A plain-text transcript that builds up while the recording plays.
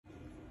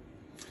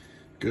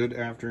Good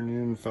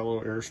afternoon,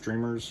 fellow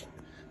Airstreamers.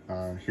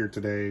 Here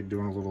today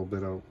doing a little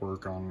bit of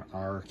work on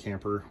our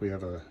camper. We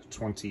have a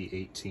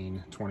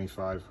 2018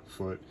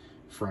 25-foot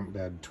front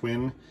bed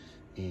twin,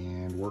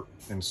 and we're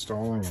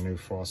installing a new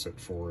faucet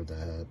for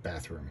the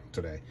bathroom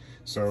today.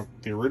 So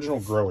the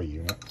original Grohe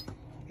unit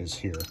is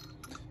here.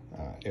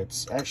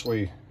 It's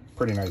actually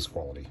pretty nice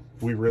quality.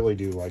 We really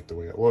do like the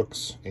way it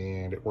looks,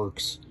 and it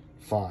works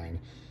fine.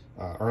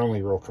 Our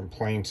only real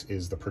complaint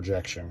is the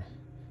projection.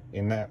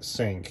 In that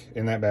sink,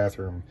 in that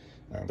bathroom,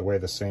 the way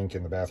the sink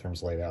in the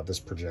bathroom's laid out, this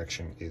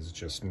projection is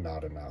just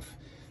not enough.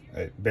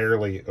 It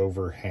barely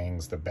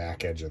overhangs the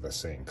back edge of the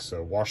sink.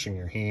 So washing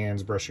your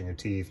hands, brushing your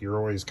teeth, you're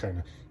always kind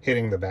of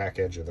hitting the back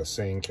edge of the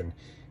sink, and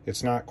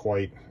it's not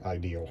quite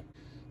ideal.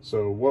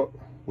 So what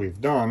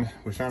we've done,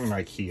 we found an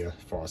IKEA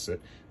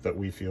faucet that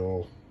we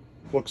feel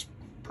looks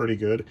pretty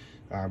good.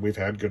 We've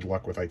had good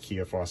luck with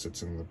IKEA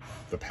faucets in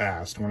the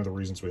past. One of the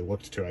reasons we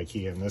looked to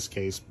IKEA in this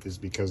case is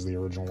because the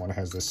original one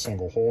has this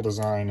single hole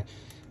design,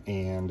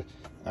 and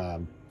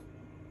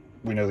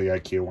we know the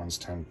IKEA ones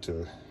tend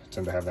to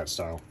have that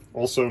style.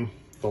 Also,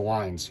 the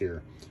lines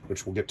here,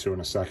 which we'll get to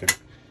in a second.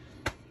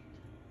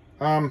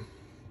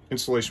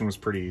 Installation was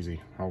pretty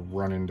easy. I'll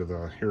run into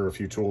here are a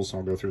few tools, so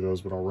I'll go through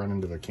those, but I'll run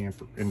into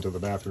the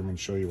bathroom and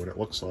show you what it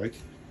looks like.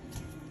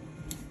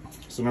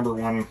 So number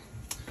one,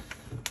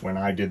 when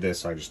I did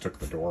this, I just took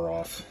the door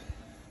off.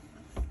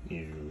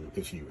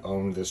 If you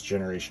own this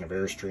generation of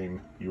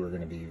Airstream, you are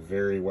going to be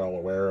very well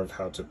aware of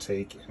how to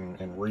take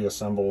and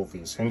reassemble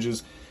these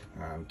hinges.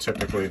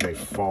 Typically, they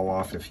fall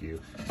off if you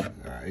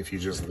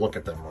just look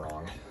at them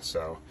wrong.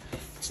 So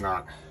it's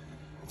not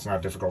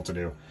difficult to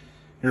do.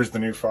 Here's the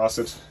new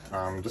faucet.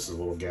 This is a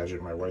little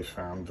gadget my wife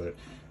found that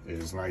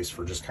is nice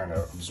for just kind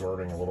of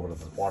absorbing a little bit of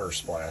the water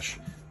splash.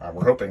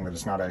 We're hoping that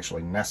it's not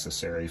actually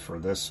necessary for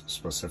this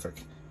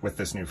specific with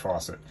this new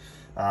faucet.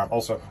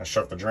 Also, I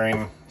shut the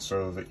drain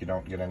so that you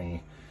don't get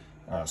any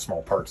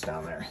small parts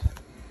down there.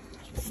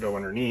 So we'll go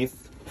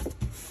underneath.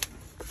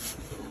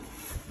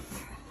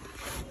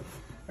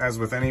 As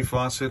with any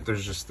faucet,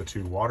 there's just the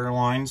two water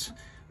lines.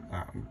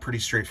 Pretty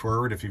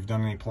straightforward. If you've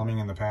done any plumbing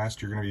in the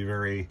past, you're going to be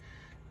very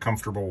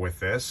comfortable with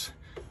this.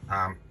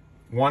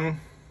 One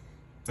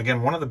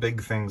of the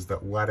big things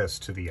that led us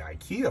to the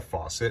IKEA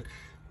faucet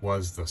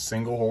was the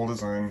single hole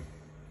design,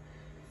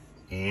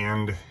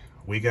 and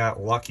we got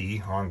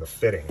lucky on the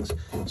fittings.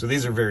 So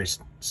these are very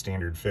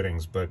standard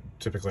fittings, but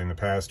typically in the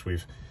past we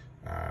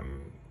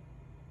found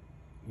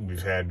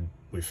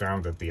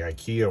that the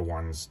IKEA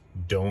ones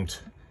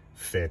don't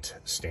fit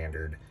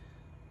standard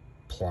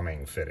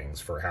plumbing fittings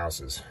for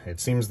houses. It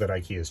seems that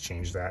IKEA has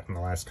changed that in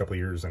the last couple of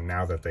years, and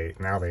now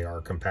they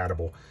are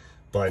compatible.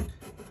 But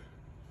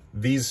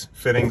these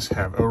fittings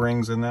have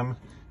O-rings in them.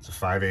 It's a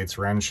 5/8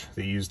 wrench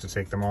that you use to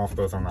take them off,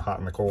 both on the hot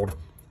and the cold.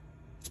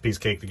 It's a piece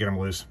of cake to get them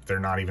loose. They're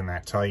not even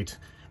that tight.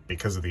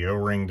 Because of the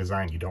O-ring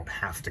design, you don't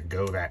have to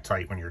go that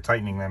tight when you're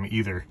tightening them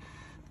either.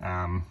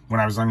 When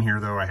I was on here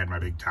though, I had my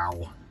big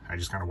towel. I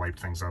just kind of wiped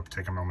things up,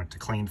 take a moment to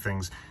clean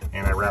things,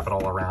 and I wrap it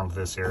all around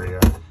this area,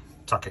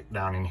 tuck it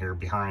down in here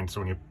behind, so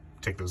when you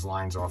take those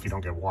lines off, you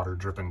don't get water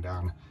dripping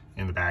down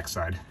in the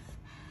backside.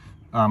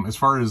 As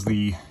far as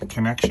the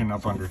connection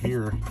up under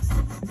here,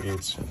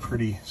 it's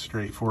pretty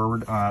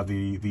straightforward.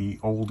 The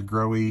old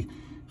Grohe,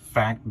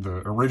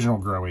 the original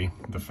Grohe,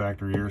 the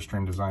factory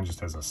Airstream design, just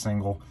has a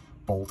single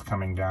bolt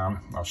coming down.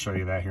 I'll show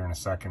you that here in a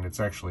second.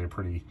 It's actually a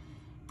pretty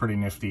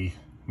nifty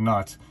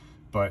nut,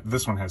 but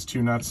this one has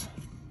two nuts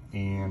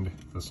and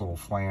this little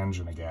flange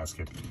and a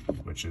gasket,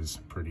 which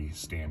is pretty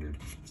standard.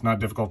 It's not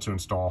difficult to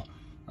install.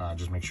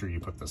 Just make sure you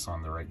put this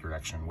on the right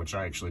direction, which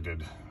I actually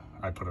did.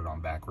 I put it on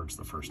backwards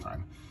the first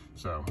time.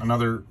 So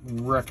another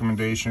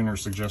recommendation or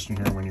suggestion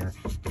here,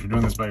 if you're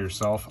doing this by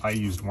yourself, I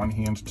used one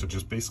hand to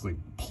just basically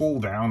pull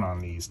down on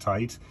these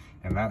tight,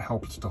 and that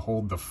helps to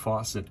hold the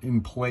faucet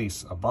in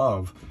place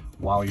above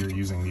while you're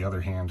using the other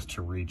hand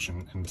to reach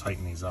and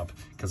tighten these up,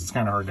 because it's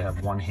kind of hard to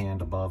have one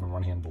hand above and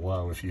one hand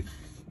below. If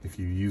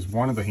you use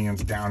one of the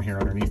hands down here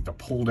underneath to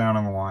pull down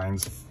on the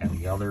lines and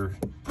the other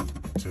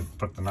to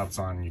put the nuts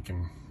on, you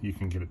can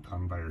get it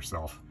done by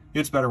yourself.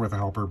 It's better with a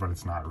helper, but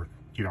it's not.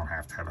 You don't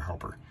have to have a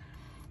helper.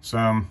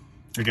 So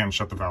again,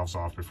 shut the valves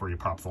off before you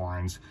pop the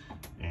lines,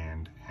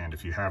 and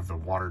if you have the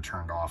water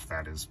turned off,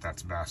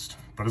 that's best.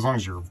 But as long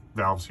as your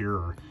valves here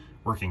are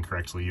working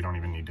correctly, you don't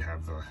even need to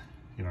have the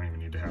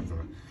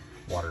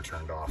water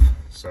turned off.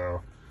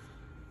 So,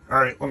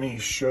 all right, let me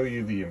show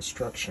you the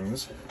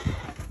instructions.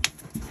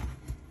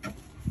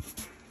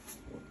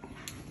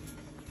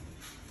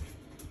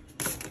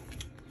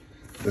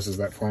 This is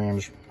that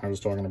flange I was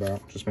talking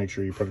about. Just make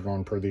sure you put it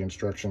on per the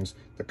instructions.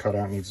 The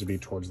cutout needs to be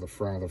towards the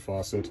front of the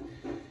faucet.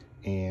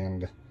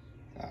 And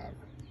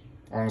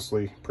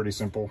honestly, pretty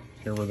simple.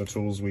 Here were the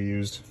tools we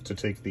used to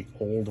take the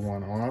old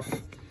one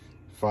off.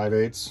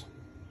 5/8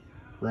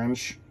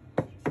 wrench.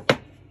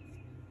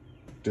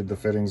 Did the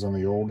fittings on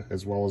the old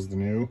as well as the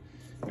new.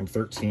 And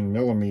 13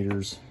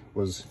 millimeters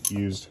was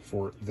used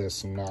for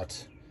this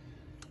nut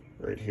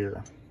right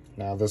here.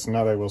 Now this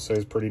nut, I will say,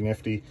 is pretty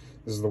nifty.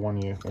 This is the one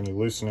when you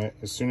loosen it,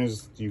 as soon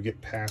as you get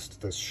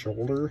past this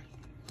shoulder,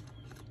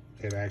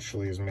 it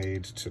actually is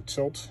made to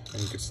tilt,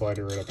 and you can slide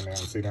it right up and down,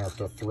 so you don't have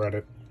to thread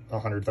it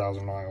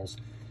 100,000 miles.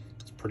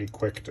 It's pretty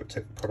quick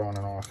to put on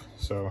and off.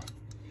 So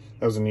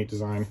that was a neat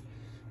design.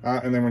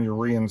 And then when you're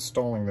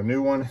reinstalling the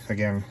new one,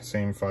 again,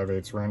 same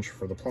 5/8 wrench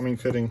for the plumbing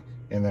fitting,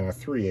 and then a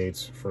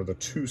 3/8 for the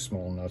two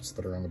small nuts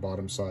that are on the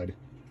bottom side.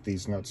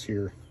 These nuts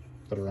here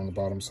that are on the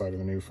bottom side of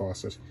the new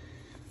faucet.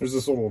 There's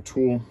this little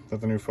tool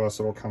that the new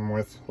faucet will come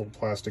with, a little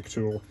plastic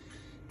tool.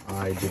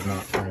 I did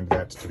not find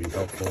that to be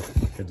helpful.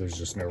 There's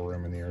just no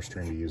room in the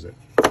Airstream to use it.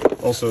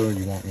 Also,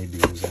 you won't need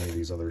to use any of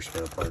these other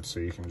spare parts, so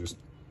you can just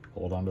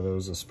hold on to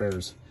those as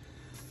spares.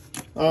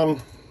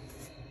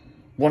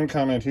 One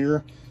comment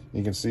here,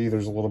 you can see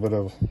there's a little bit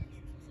of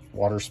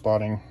water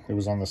spotting. It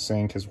was on the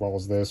sink as well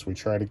as this. We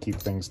try to keep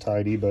things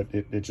tidy, but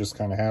it just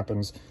kind of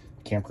happens.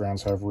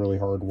 Campgrounds have really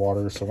hard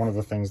water, so one of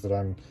the things that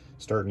I'm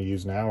starting to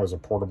use now is a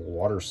portable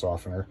water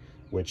softener,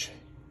 which,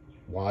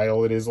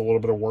 while it is a little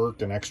bit of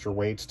work and extra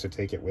weight to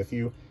take it with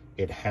you,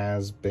 it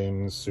has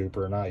been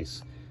super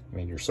nice. I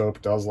mean, your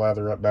soap does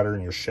lather up better,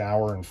 and your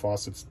shower and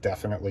faucets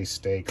definitely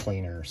stay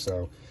cleaner.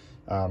 So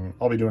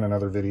I'll be doing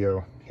another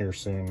video here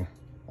soon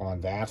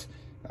on that.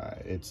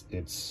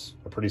 It's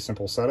a pretty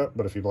simple setup,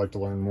 but if you'd like to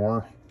learn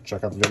more,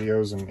 check out the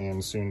videos,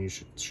 and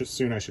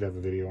soon I should have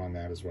a video on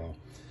that as well.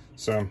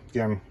 So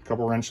again, a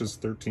couple wrenches,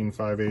 13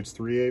 5/8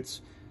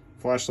 3/8,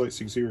 flashlight so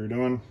you can see what you're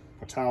doing,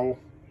 a towel,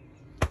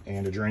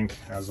 and a drink.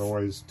 As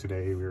always,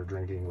 today we are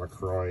drinking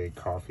LaCroix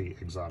Coffee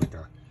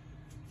Exotica.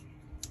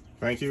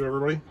 Thank you,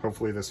 everybody.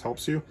 Hopefully this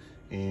helps you,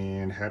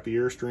 and happy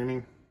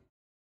Airstreaming.